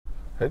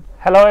Hey.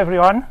 Hello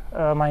everyone,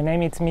 my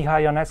name is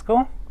Mihai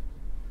Ionescu.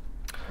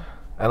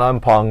 And I'm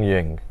Pong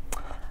Ying.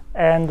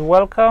 And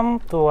welcome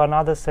to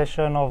another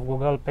session of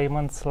Google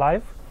Payments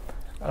Live.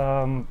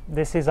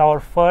 This is our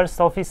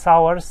first office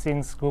hour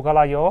since Google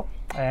I/O,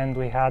 and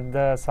we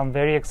had some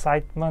very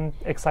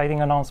exciting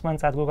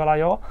announcements at Google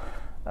I/O.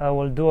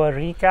 We'll do a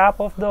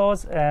recap of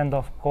those, and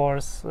of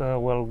course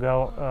we'll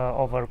go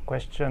over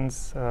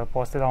questions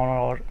posted on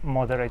our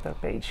moderator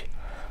page.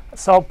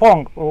 So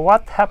Pong,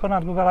 what happened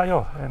at Google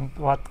I/O, and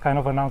what kind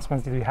of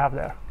announcements did we have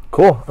there?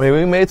 Cool. I mean,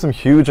 we made some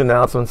huge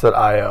announcements at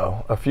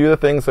I/O. A few of the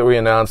things that we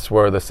announced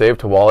were the Save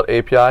to Wallet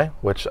API,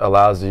 which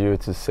allows you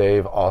to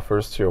save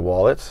offers to your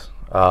wallet.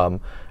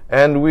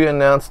 And we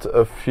announced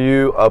a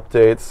few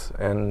updates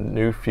and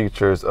new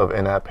features of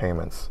in-app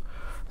payments.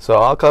 So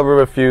I'll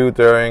cover a few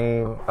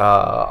during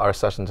our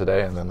session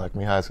today, and then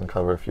Mihai's can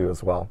cover a few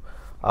as well.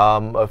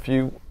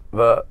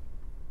 The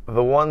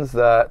ones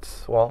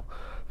that, well,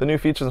 the new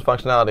features and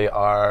functionality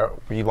are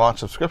we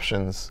launched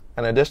subscriptions.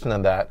 In addition to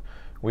that,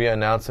 we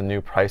announced a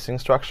new pricing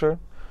structure.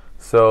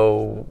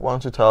 So why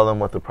don't you tell them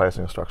what the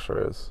pricing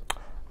structure is?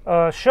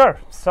 Sure.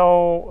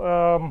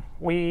 So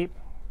we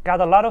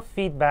got a lot of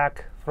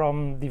feedback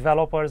from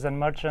developers and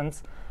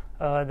merchants.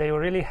 They were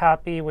really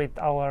happy with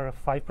our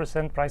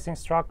 5% pricing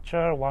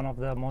structure, one of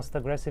the most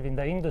aggressive in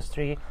the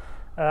industry.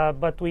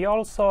 But we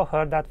also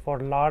heard that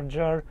for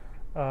larger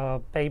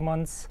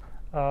payments,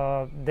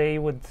 they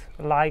would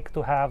like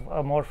to have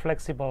a more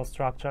flexible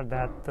structure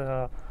that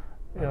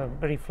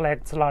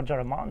reflects larger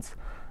amounts.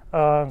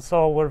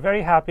 So we're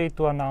very happy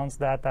to announce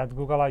that at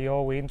Google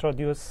I/O we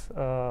introduced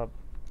a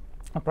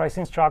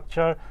pricing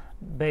structure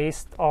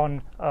based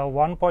on a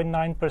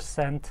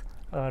 1.9%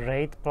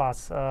 rate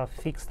plus a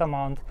fixed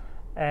amount,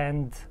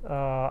 and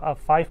a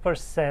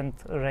 5%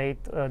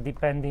 rate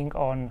depending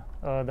on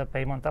the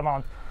payment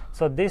amount.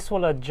 So this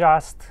will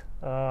adjust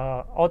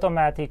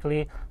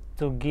automatically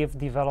to give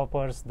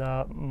developers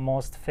the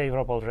most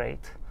favorable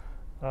rate.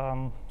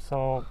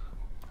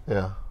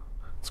 Yeah,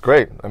 it's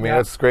great. I mean,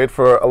 it's great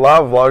for a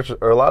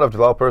lot of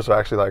developers are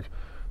actually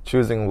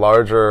choosing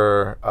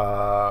larger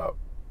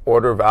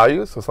order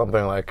values. So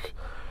something like,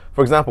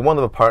 for example, one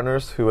of the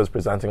partners who was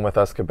presenting with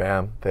us,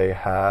 Kabam, they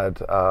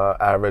had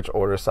average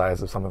order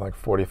size of something like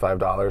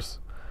 $45.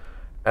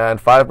 And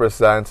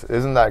 5%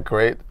 isn't that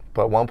great,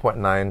 but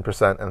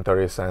 1.9% and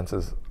 30 cents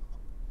is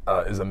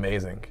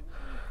amazing.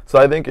 So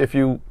I think if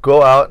you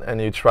go out and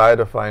you try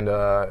to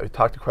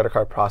talk to credit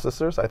card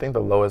processors, I think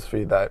the lowest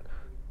fee that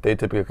they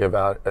typically give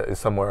out is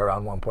somewhere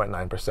around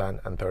 1.9%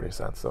 and 30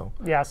 cents. So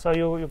yeah, so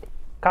you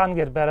can't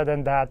get better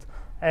than that.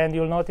 And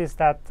you'll notice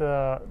that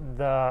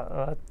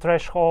the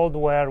threshold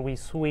where we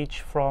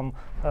switch from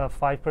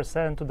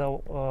 5% to the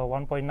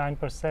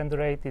 1.9%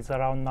 rate is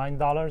around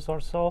 $9 or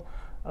so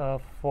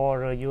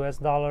for US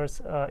dollars.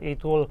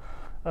 It will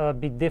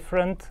be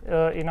different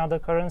in other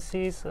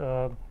currencies.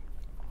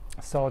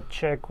 So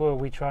check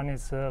which one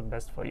is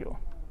best for you.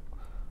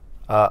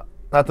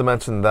 Not to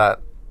mention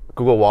that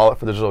Google Wallet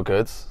for digital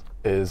goods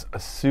is a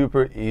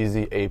super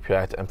easy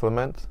API to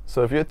implement.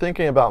 So if you're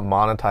thinking about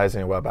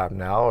monetizing a web app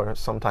now or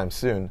sometime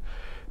soon,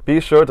 be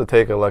sure to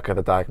take a look at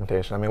the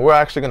documentation. I mean, we're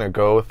actually going to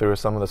go through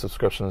some of the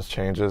subscriptions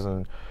changes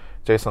in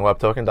JSON Web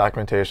Token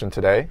documentation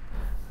today.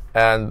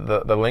 And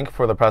the link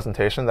for the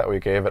presentation that we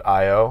gave at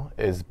I/O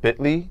is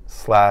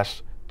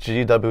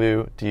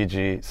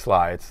bit.ly/GWDG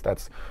slides.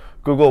 That's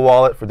Google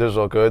Wallet for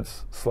digital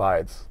goods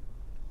slides.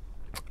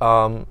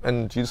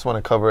 And do you just want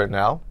to cover it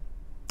now?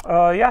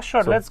 Yeah,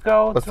 sure. So let's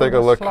take a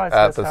look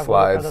at the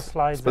slides,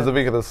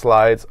 specifically the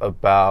slides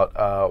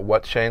about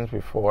what changed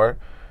before,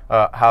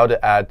 how to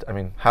add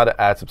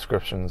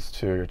subscriptions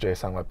to your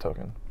JSON Web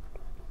Token.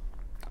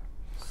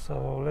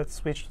 So let's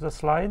switch to the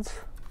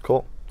slides.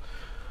 Cool.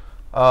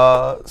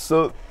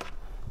 So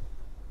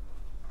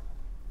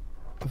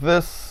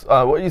this,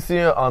 what you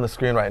see on the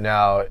screen right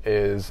now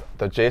is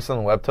the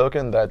JSON Web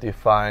Token that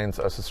defines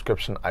a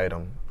subscription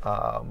item.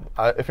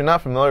 If you're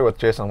not familiar with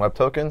JSON Web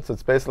Tokens,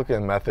 it's basically a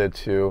method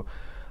to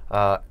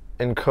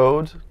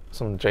encode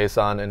some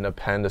JSON and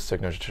append a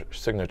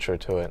signature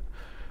to it.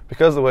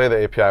 Because the way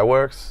the API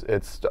works,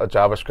 it's a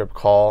JavaScript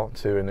call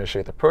to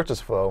initiate the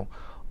purchase flow.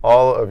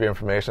 All of your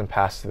information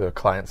passes to the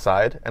client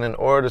side, and in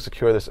order to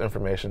secure this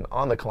information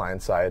on the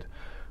client side,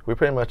 we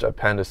pretty much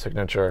append a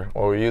signature,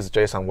 or we use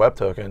JSON Web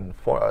Token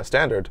for a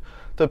standard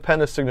to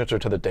append a signature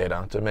to the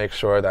data to make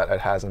sure that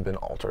it hasn't been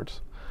altered.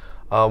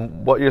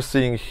 What you're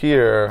seeing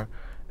here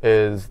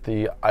is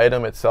the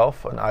item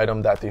itself, an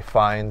item that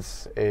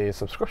defines a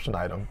subscription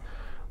item.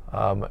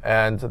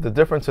 And the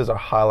differences are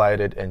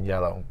highlighted in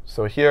yellow.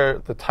 So here,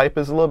 the type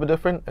is a little bit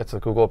different. It's a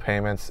Google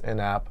Payments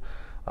in-app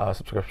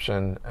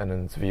subscription, and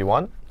then it's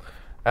V1.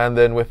 And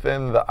then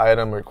within the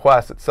item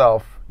request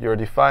itself, you're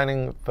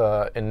defining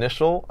the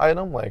initial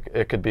item, like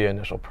it could be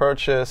initial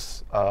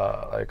purchase,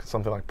 like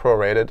something like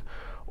prorated,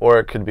 or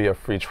it could be a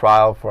free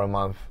trial for a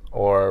month,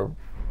 or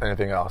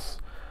anything else.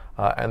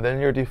 And then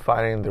you're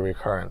defining the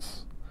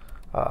recurrence.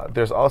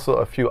 There's also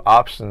a few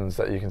options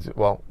that you can do.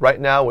 Well, right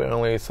now we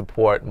only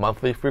support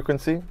monthly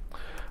frequency,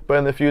 But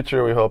in the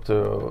future, we hope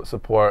to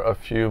support a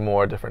few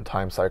more different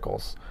time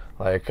cycles,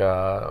 like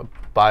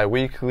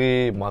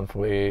bi-weekly,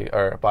 monthly,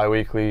 or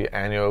bi-weekly,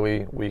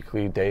 annually,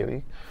 weekly,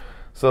 daily.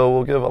 So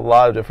we'll give a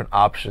lot of different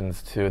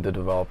options to the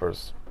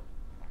developers.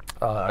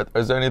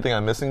 Is there anything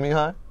I'm missing,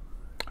 Mihai?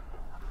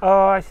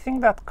 I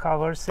think that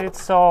covers it.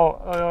 So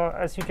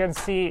as you can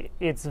see,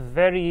 it's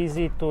very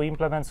easy to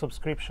implement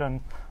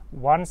subscription.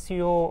 Once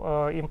you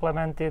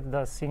implemented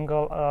the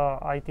single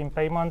item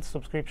payment,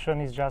 subscription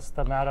is just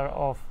a matter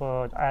of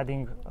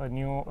adding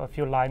a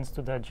few lines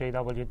to the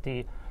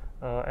JWT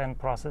and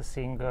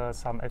processing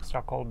some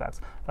extra callbacks.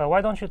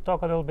 Why don't you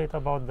talk a little bit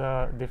about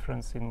the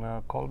difference in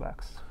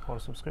callbacks for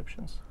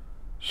subscriptions?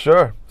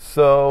 Sure.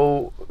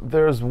 So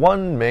there's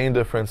one main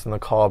difference in the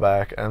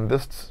callback, and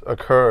this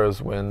occurs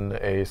when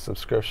a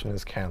subscription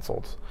is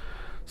canceled.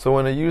 So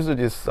when a user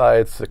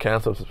decides to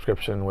cancel a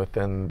subscription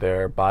within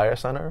their buyer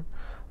center,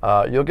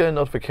 you'll get a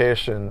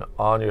notification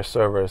on your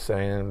server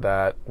saying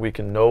that we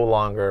can no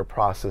longer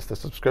process the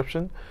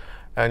subscription,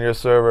 and your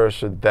server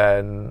should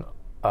then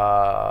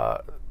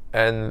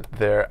end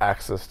their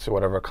access to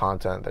whatever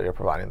content that you're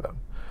providing them.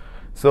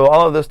 So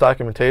all of this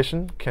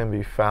documentation can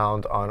be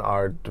found on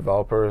our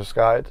developers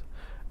guide,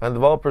 and the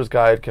developers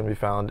guide can be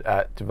found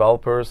at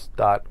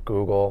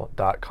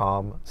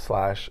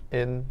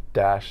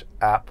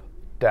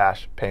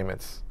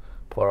developers.google.com/in-app-payments,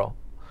 plural.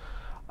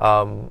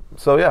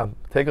 So yeah,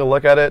 take a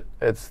look at it.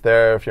 It's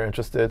there if you're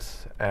interested,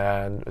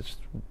 and it's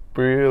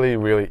really,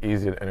 really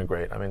easy to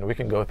integrate. I mean, we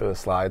can go through the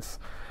slides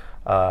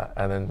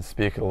and then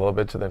speak a little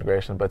bit to the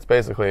integration, but it's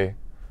basically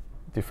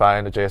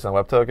define a JSON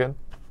Web Token,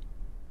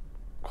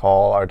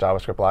 call our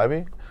JavaScript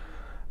library,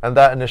 and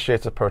that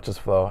initiates a purchase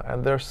flow.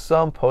 And there's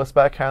some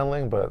post-back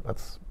handling, but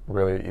that's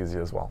really easy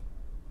as well.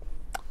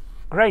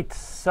 Great.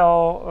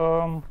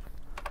 So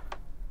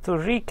to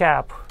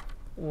recap,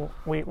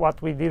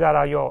 what we did at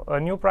I/O, a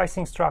new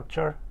pricing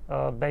structure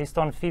based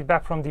on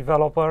feedback from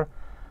developer.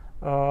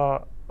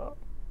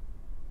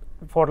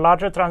 For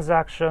larger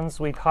transactions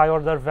with high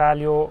order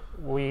value,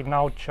 we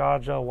now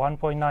charge a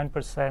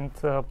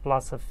 1.9%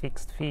 plus a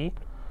fixed fee.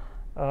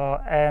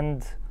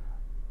 And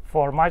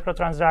for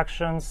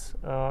microtransactions,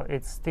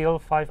 it's still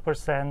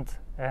 5%,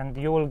 and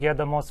you will get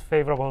the most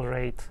favorable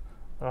rate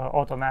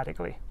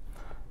automatically.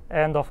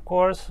 And of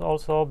course,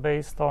 also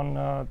based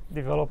on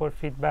developer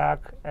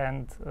feedback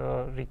and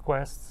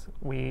requests,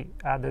 we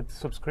added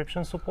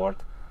subscription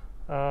support,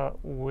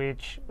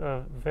 which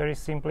very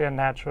simply and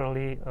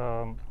naturally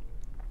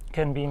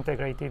can be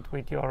integrated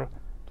with your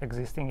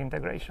existing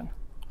integration.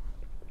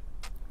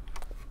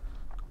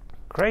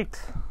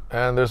 Great.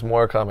 And there's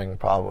more coming,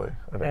 probably,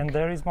 I think. And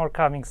there is more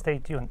coming. Stay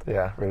tuned.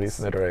 Yeah, release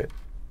and iterate.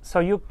 So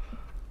you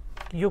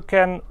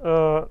can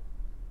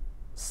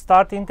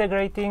start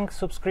integrating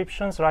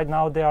subscriptions. Right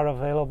now they are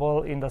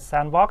available in the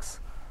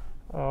sandbox.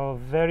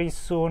 Very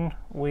soon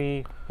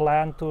we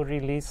plan to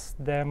release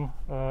them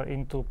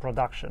into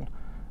production.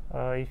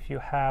 If you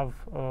have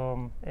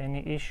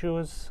any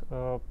issues,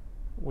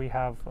 we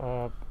have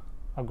a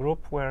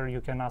group where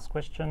you can ask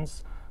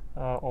questions,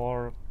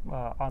 or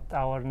at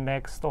our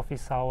next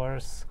office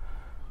hours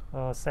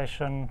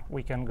session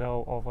we can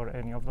go over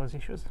any of those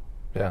issues.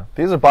 Yeah,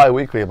 these are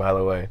bi-weekly, by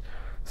the way.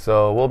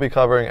 So we'll be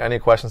covering any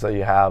questions that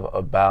you have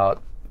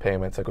about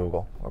payments at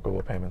Google or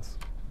Google Payments.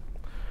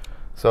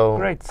 So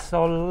great.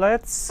 So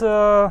let's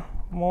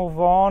move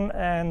on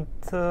and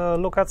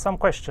look at some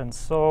questions.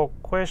 So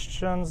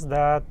questions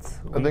that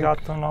we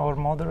got on our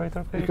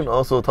moderator page. You can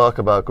also talk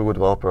about Google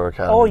Developer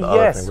Academy. Oh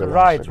yes,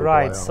 right.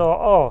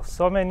 So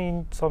so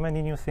many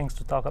new things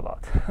to talk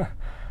about.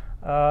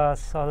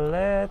 So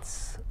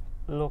let's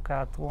look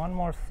at one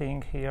more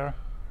thing here.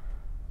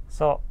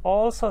 So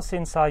also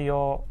since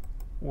I/O,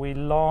 we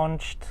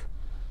launched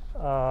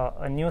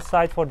a new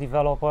site for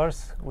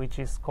developers, which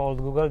is called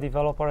Google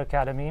Developer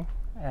Academy.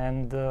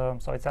 And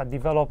so it's at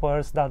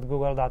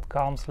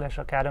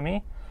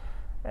developers.google.com/academy.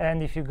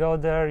 And if you go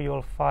there,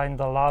 you'll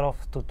find a lot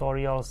of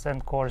tutorials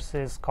and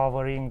courses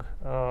covering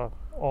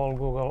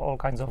all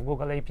kinds of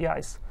Google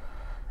APIs.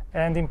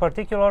 And in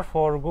particular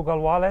for Google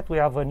Wallet, we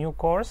have a new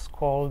course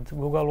called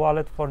Google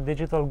Wallet for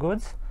Digital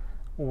Goods,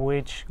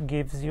 which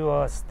gives you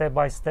a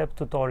step-by-step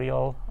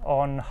tutorial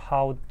on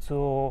how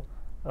to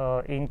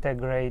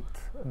integrate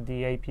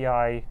the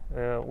API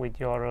with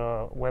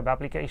your web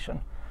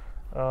application.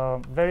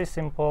 Very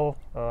simple.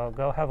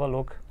 Go have a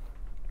look.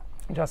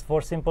 Just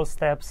 4 simple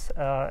steps,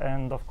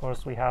 and of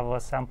course we have a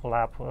sample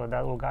app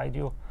that will guide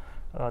you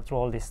through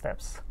all these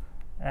steps.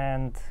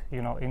 And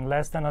in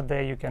less than a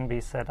day you can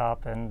be set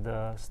up and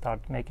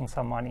start making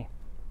some money.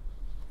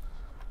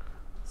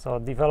 So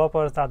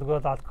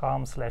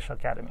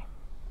developers.google.com/academy.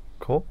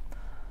 Cool.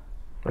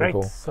 Great.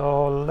 Cool.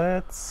 So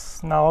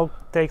let's now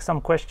take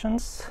some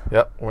questions.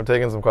 Yep, we're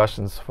taking some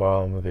questions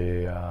from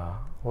the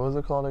what was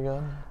it called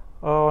again?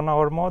 On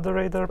our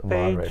moderator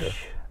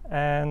page,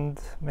 and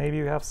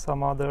maybe we have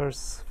some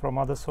others from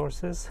other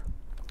sources.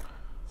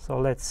 So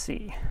let's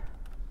see.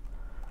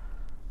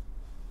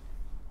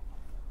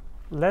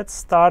 Let's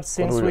start,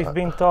 since we've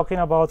been talking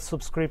about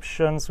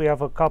subscriptions. We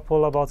have a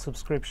couple about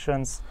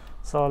subscriptions.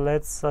 So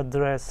let's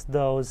address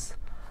those.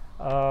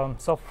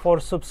 So for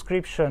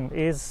subscription,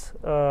 is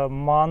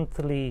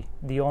monthly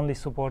the only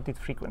supported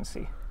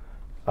frequency?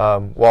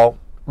 Well,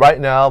 right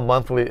now,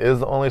 monthly is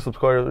the only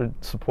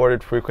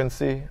supported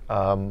frequency.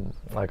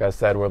 Like I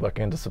said, we're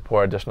looking to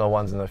support additional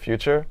ones in the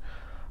future.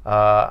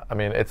 I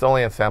mean, it's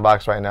only in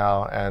Sandbox right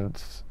now,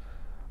 and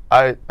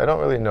I don't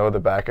really know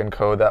the backend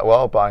code that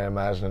well, but I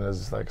imagine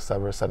it's like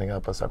we're setting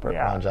up a separate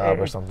cron job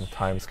or some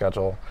time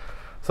schedule.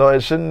 So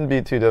it shouldn't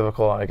be too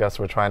difficult. I guess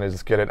we're trying to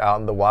just get it out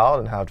in the wild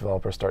and have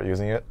developers start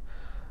using it.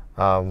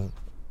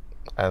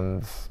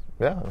 And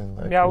yeah, I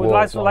mean, I would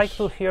like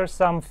to hear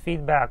some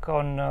feedback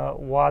on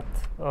what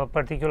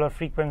particular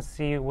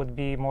frequency would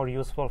be more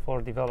useful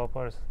for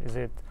developers. Is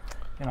it,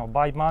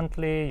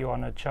 bi-monthly? You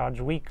want to charge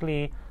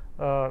weekly?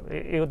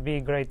 It would be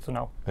great to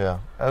know. Yeah,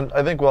 and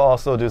I think we'll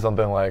also do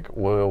something like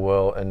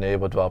we'll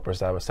enable developers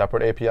to have a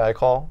separate API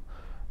call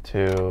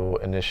to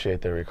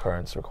initiate their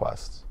recurrence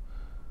requests.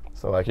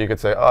 So like you could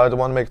say, I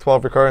want to make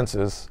 12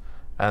 recurrences,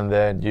 and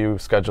then you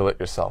schedule it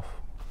yourself.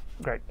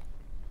 Great.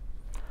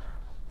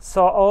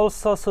 So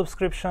also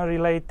subscription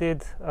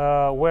related,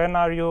 when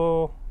are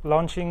you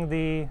launching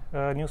the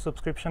new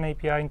subscription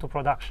API into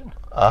production?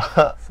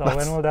 So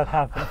when will that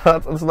happen?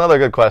 That's another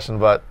good question,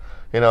 but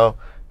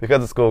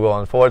because it's Google,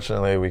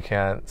 unfortunately, we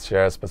can't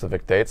share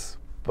specific dates,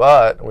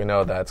 but we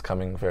know that's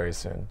coming very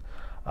soon.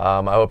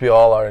 I hope you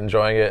all are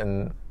enjoying it,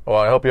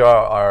 I hope you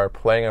are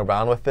playing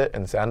around with it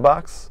in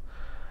Sandbox,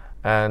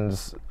 and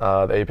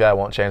the API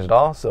won't change at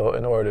all. So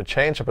in order to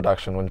change to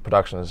production when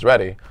production is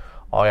ready,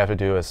 all you have to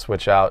do is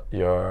switch out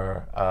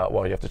your,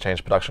 you have to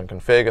change production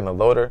config in the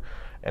loader,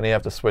 and you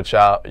have to switch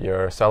out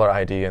your seller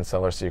ID and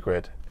seller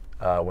secret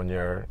when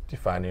you're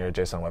defining your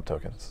JSON Web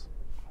Tokens.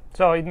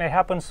 So it may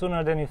happen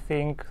sooner than you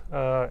think.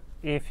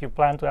 If you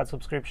plan to add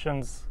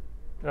subscriptions,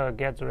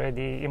 get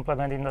ready,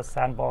 implement in the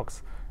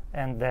Sandbox,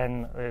 and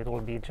then it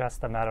will be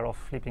just a matter of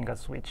flipping a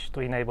switch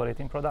to enable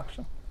it in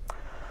production.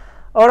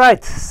 All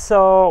right,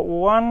 so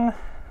one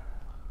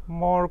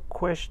more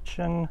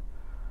question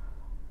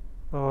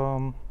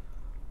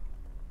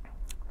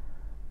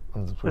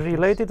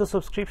related to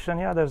subscription.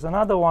 Yeah, there's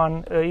another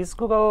one. Is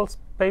Google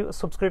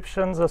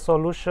subscriptions a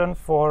solution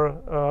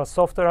for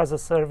software as a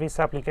service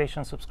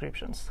application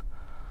subscriptions?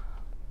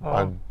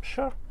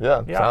 Sure.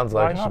 Yeah, sounds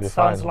like it should be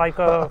fine. Sounds like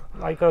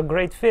a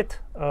great fit.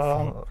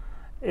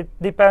 It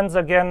depends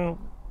again,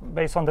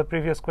 based on the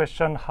previous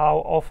question, how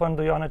often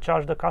do you want to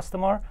charge the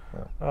customer?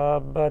 Yeah.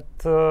 But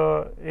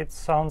it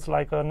sounds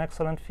like an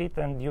excellent fit,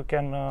 and you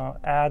can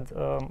add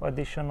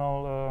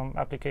additional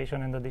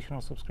application and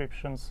additional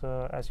subscriptions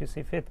as you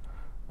see fit.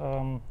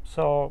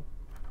 So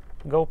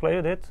go play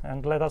with it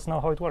and let us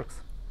know how it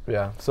works.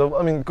 Yeah, so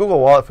I mean,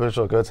 Google Wallet for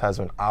Visual Goods has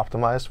been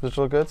optimized for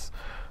Visual Goods.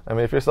 I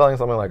mean, if you're selling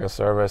something like a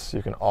service,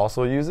 you can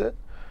also use it.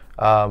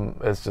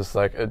 It's just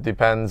like it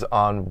depends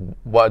on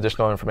what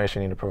additional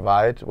information you need to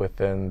provide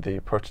within the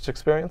purchase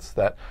experience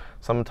that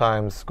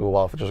sometimes Google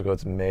Wallet for Visual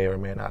Goods may or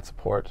may not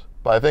support.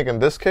 But I think in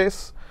this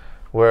case,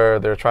 where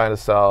they're trying to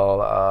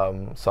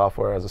sell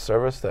software as a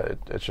service, that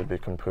it should be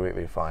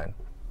completely fine.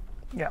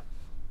 Yeah.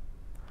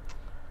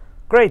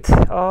 Great.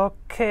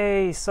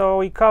 Okay, so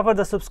we covered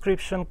the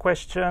subscription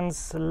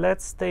questions.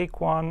 Let's take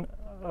one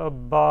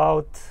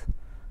about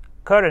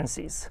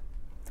currencies.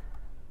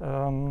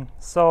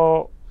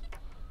 So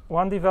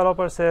one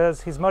developer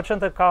says his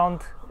merchant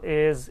account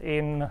is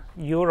in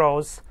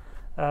euros,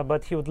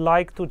 but he would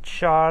like to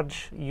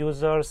charge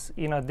users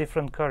in a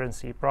different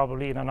currency,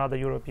 probably in another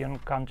European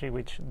country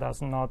which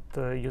does not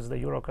use the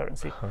euro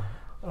currency.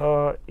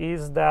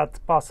 Is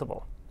that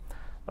possible?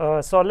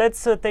 So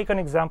let's take an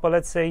example.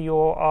 Let's say you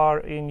are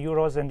in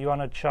euros and you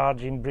want to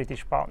charge in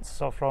British pounds,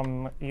 so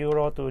from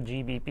euro to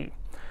GBP.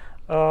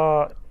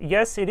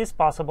 Yes, it is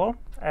possible,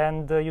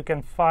 and you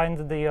can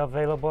find the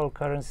available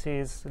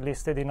currencies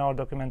listed in our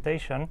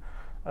documentation.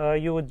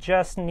 You would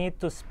just need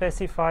to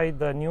specify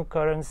the new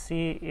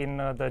currency in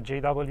the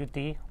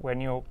JWT when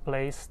you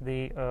place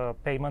the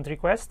payment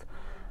request.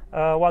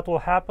 What will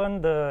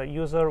happen, the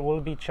user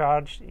will be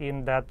charged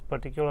in that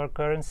particular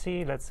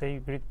currency, let's say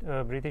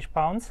British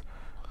pounds,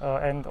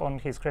 and on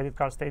his credit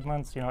card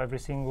statements,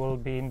 everything will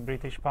be in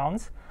British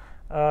pounds.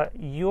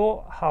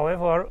 You,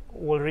 however,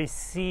 will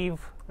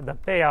receive the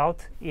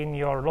payout in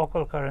your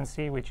local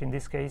currency, which in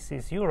this case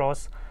is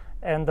euros,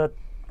 and the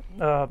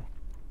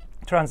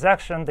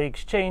transaction, the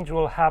exchange,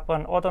 will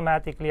happen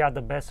automatically at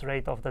the best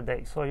rate of the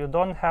day. So you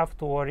don't have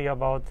to worry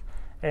about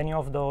any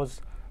of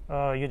those.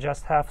 You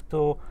just have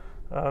to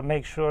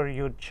make sure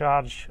you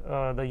charge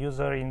the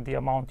user in the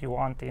amount you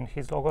want in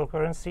his local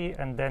currency,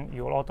 and then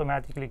you will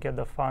automatically get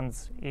the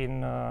funds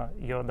in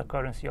the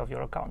currency of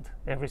your account.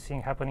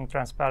 Everything happening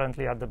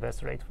transparently at the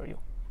best rate for you.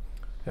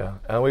 Yeah,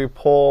 and we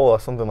pull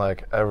something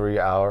like every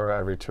hour,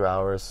 every 2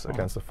 hours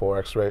against the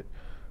Forex rate.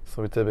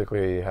 So we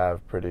typically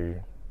have pretty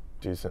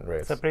decent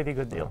rates. It's a pretty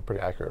good deal.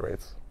 Pretty accurate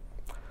rates.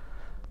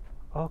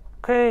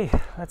 Okay,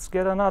 let's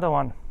get another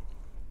one.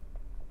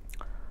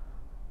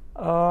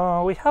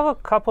 We have a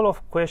couple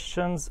of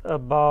questions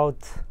about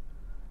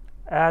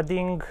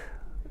adding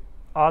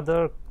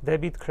other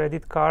debit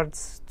credit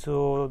cards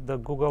to the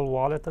Google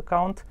Wallet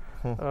account.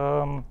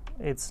 I'm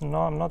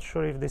not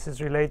sure if this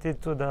is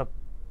related to the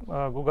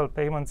Google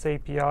Payments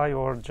API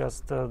or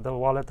just the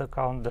wallet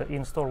account, the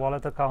in-store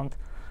wallet account.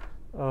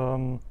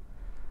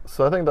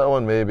 So I think that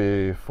one may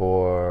be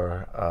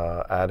for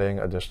adding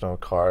additional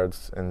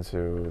cards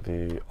into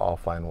the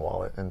offline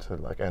wallet, into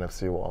like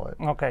NFC wallet.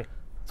 Okay.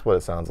 That's what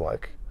it sounds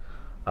like.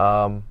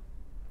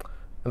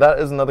 That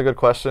is another good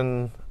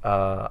question.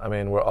 I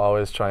mean, we're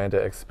always trying to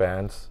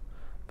expand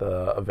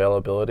the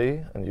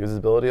availability and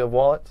usability of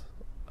wallets.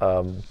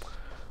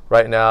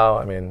 Right now,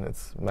 I mean,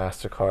 it's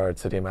MasterCard,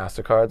 Citi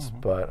MasterCards,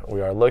 but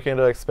we are looking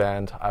to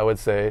expand. I would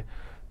say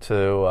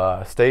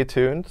to stay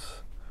tuned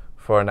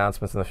for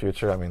announcements in the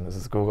future. I mean, this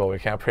is Google. We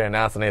can't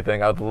pre-announce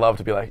anything. I would love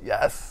to be like,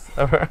 yes.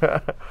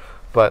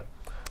 But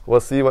we'll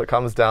see what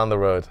comes down the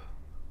road.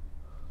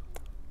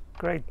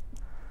 Great.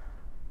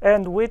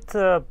 And with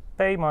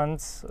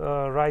payments,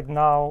 right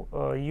now,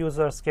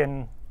 users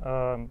can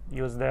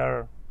use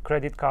their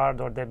credit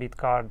card or debit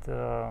card.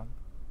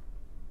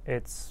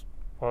 It's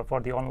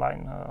for the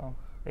online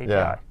API.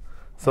 Yeah.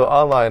 So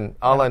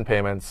online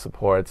payments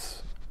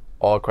supports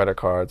all credit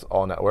cards,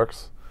 all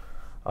networks,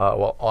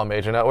 all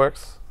major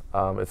networks.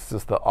 It's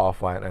just the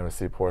offline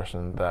NFC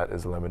portion that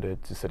is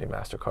limited to Citi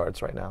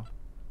MasterCards right now.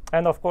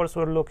 And of course,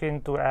 we're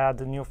looking to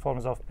add new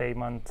forms of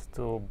payment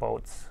to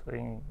both,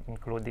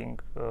 including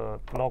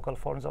local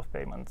forms of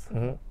payment.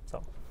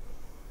 So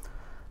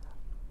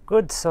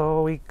good.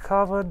 So we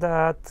covered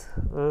that.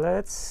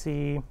 Let's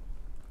see.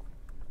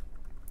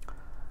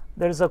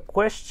 There's a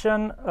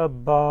question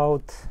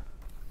about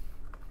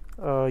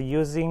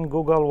using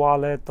Google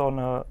Wallet on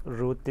a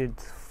rooted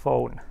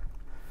phone.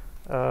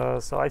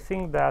 So I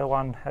think that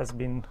one has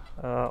been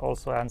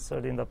also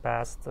answered in the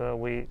past.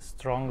 We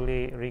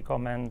strongly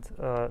recommend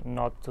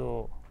not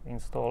to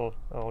install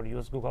or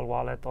use Google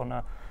Wallet on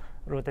a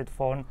rooted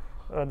phone.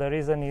 The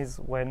reason is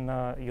when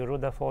you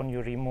root the phone,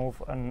 you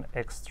remove an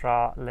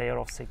extra layer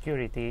of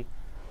security.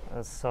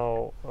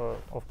 So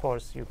of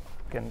course you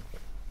can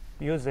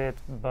use it,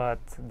 but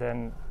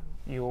then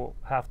you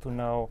have to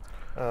know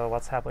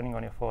what's happening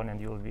on your phone, and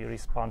you'll be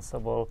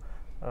responsible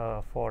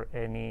for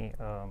any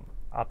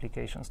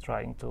applications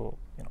trying to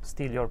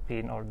steal your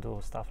PIN or do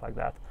stuff like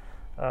that.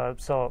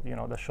 So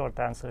the short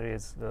answer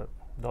is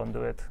don't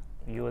do it.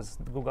 Use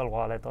Google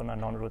Wallet on a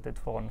non-rooted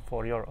phone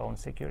for your own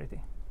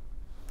security.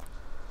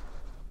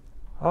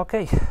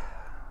 Okay.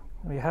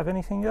 Do you have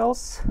anything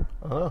else?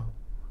 I don't know.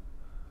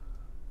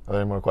 Are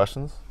there any more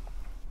questions?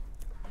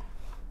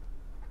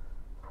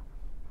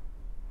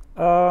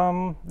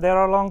 There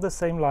are along the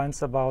same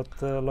lines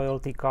about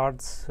loyalty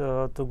cards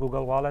to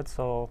Google Wallet.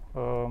 So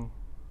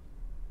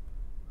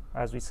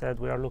as we said,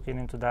 we are looking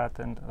into that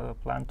and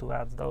plan to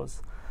add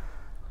those.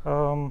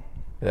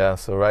 Yeah,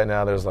 so right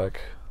now there's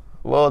like,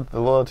 the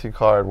loyalty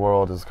card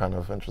world is kind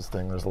of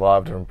interesting. There's a lot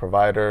of different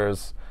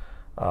providers,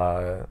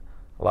 a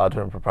lot of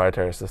different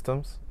proprietary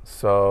systems.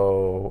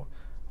 So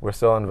we're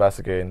still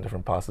investigating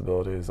different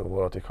possibilities of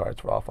loyalty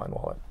cards for offline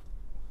wallet.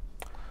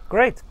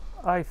 Great.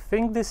 I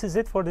think this is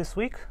it for this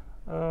week.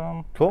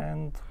 Cool.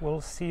 And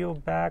we'll see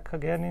you back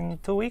again in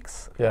 2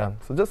 weeks. Yeah,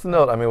 so just a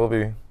note, I mean, we'll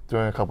be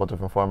doing a couple of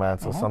different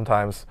formats. So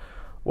sometimes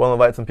we'll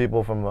invite some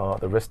people from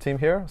the risk team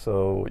here,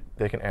 so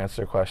they can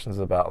answer questions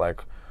about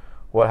like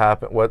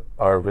what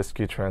are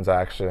risky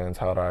transactions,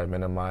 how do I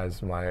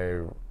minimize my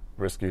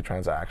risky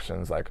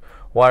transactions, like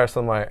why are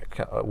some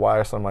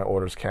of my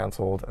orders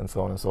canceled, and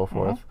so on and so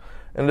forth.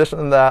 In addition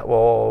to that,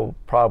 we'll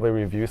probably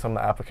review some of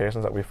the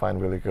applications that we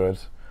find really good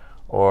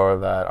or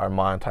that are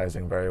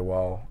monetizing very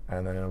well,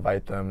 and then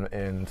invite them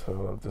in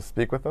to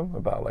speak with them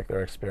about like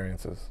their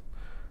experiences.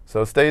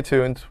 So stay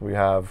tuned.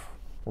 We'll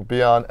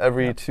be on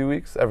every 2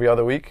 weeks, every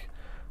other week.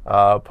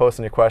 Post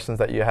any questions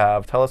that you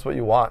have. Tell us what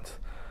you want,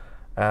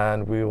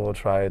 and we will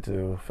try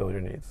to fill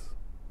your needs.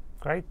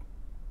 Great.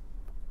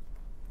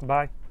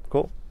 Bye.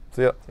 Cool.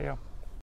 See ya. See ya.